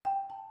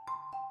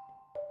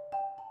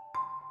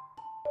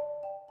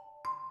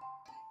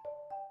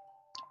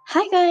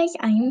Hi guys,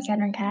 I am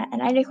Saturn Cat,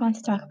 and I just want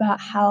to talk about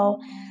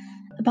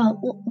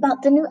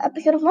about the new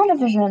episode of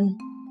WandaVision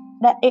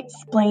that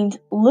explained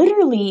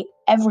literally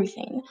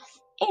everything.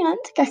 And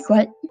guess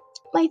what?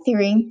 My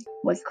theory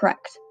was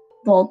correct.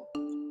 Well,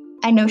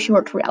 I know she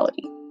worked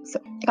reality, so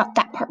I got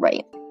that part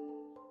right.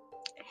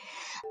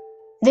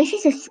 This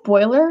is a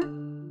spoiler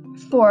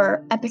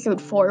for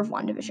episode 4 of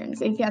WandaVision,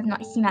 so if you have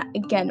not seen that,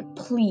 again,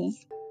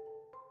 please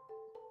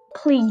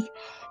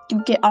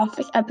do get off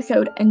this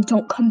episode and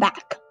don't come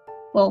back.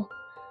 Well,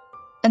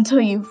 until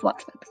you've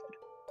watched the episode.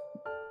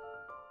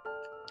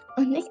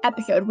 In this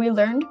episode, we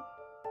learned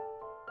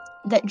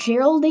that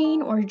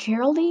Geraldine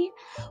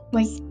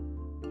was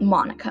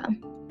Monica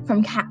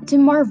from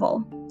Captain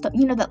Marvel.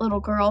 You know that little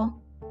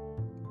girl?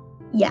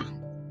 Yeah,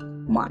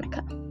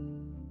 Monica.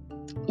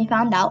 We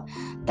found out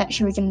that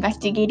she was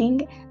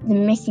investigating the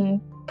missing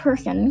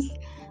persons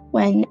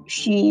when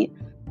she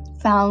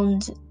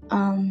found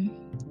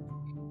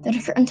that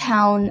a certain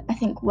town, I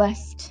think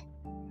West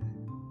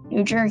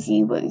New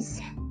Jersey,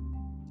 was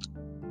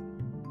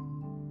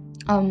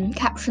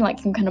capturing like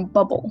some kind of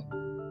bubble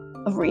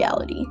of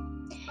reality.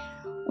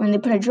 When they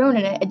put a drone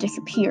in it, it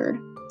disappeared.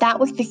 That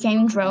was the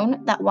same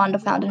drone that Wanda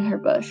found in her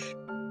bush.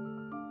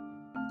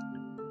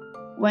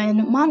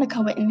 When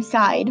Monica went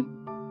inside,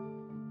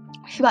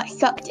 she got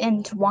sucked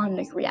into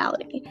Wanda's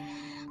reality.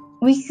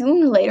 We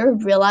soon later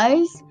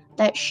realized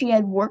that she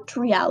had worked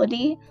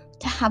reality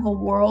to have a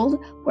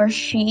world where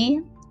she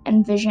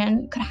and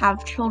Vision could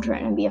have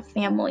children and be a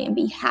family and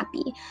be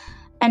happy,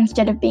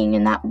 instead of being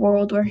in that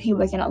world where he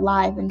wasn't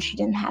alive and she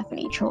didn't have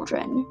any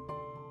children.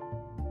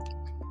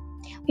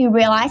 We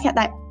realized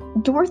that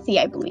Dorothy,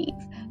 I believe,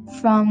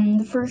 from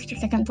the first or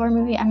second Thor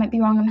movie, I might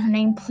be wrong on her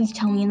name, please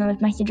tell me in those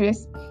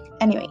messages.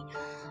 Anyway,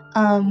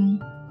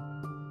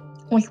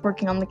 was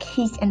working on the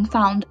case and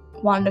found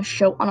Wanda's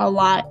show on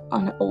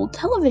an old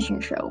television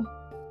show.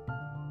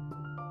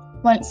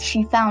 Once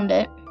she found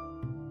it,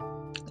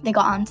 they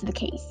got onto the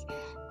case.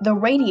 The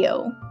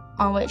radio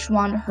on which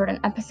Wanda heard in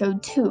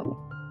episode 2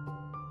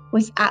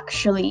 was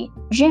actually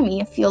Jimmy,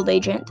 a field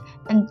agent,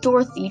 and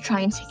Dorothy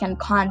trying to send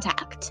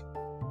contact.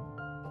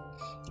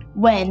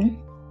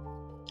 When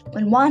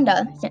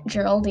Wanda sent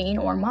Geraldine,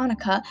 or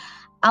Monica,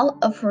 out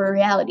of her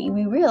reality,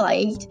 we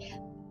realized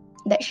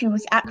that she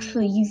was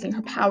actually using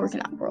her powers in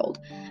that world.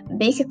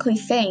 Basically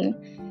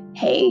saying,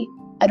 hey,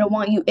 I don't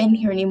want you in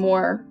here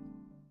anymore.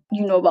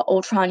 You know about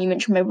Ultron, you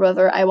mentioned my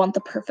brother, I want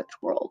the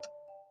perfect world.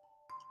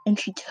 And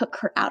she took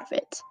her out of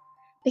it.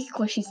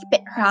 Basically, she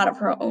spit her out of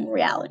her own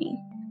reality.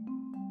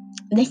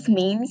 This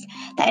means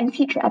that in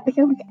future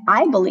episodes,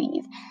 I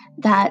believe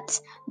that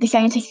the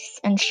scientists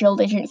and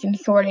S.H.I.E.L.D. agents and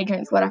SWORD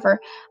agents, whatever,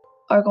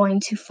 are going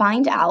to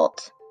find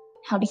out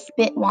how to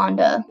spit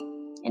Wanda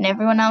and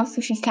everyone else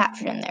who she's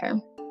captured in there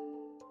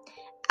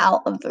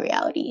out of the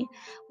reality.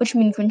 Which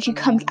means when she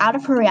comes out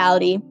of her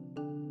reality,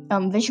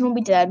 Vision will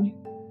be dead.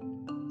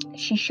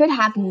 She should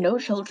have no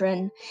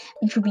children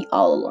and she'll be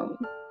all alone.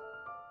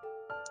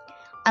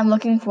 I'm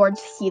looking forward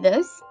to see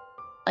this.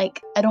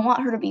 Like, I don't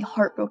want her to be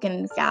heartbroken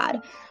and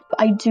sad,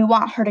 but I do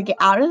want her to get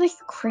out of this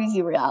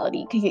crazy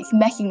reality because it's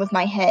messing with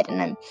my head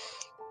and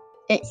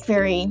it's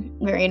very,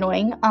 very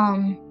annoying.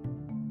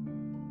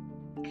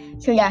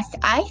 So yes,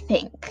 I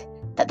think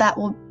that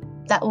will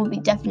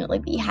definitely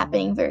be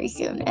happening very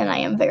soon, and I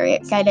am very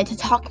excited to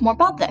talk more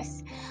about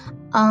this.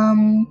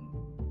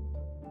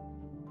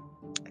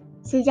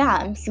 So yeah,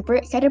 I'm super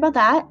excited about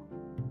that,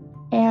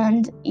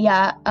 and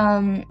yeah,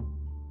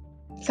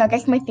 so I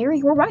guess my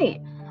theories were right.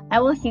 I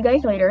will see you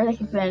guys later. This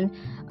has been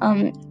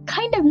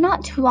kind of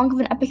not too long of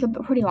an episode,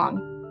 but pretty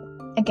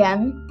long.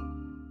 Again,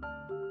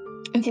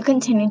 if you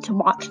continue to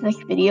watch this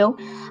video,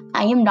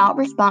 I am not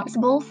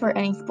responsible for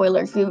any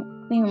spoilers. We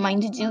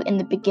reminded you in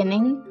the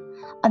beginning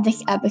of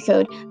this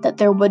episode that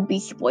there would be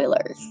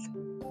spoilers.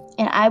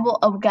 And I will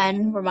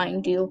again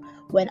remind you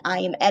when I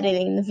am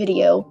editing the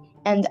video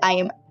and I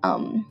am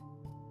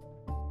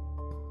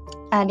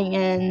adding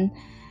in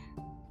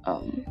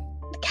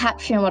the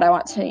caption, what I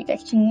want you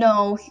guys to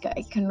know, so you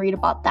guys can read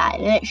about that,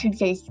 and it should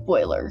say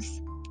spoilers.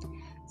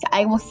 So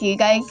I will see you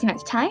guys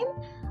next time.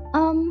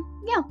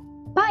 Yeah,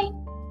 bye.